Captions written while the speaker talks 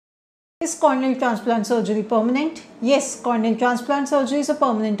Is corneal transplant surgery permanent? Yes, corneal transplant surgery is a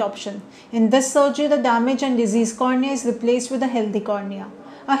permanent option. In this surgery, the damaged and diseased cornea is replaced with a healthy cornea.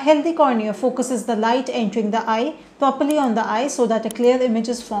 A healthy cornea focuses the light entering the eye properly on the eye so that a clear image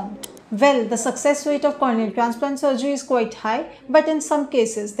is formed. Well, the success rate of corneal transplant surgery is quite high, but in some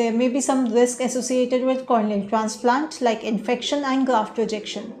cases, there may be some risk associated with corneal transplant like infection and graft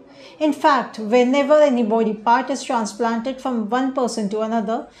rejection. In fact, whenever any body part is transplanted from one person to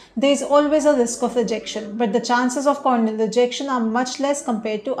another, there is always a risk of rejection, but the chances of corneal rejection are much less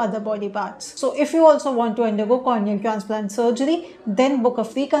compared to other body parts. So if you also want to undergo corneal transplant surgery, then book a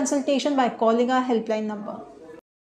free consultation by calling our helpline number.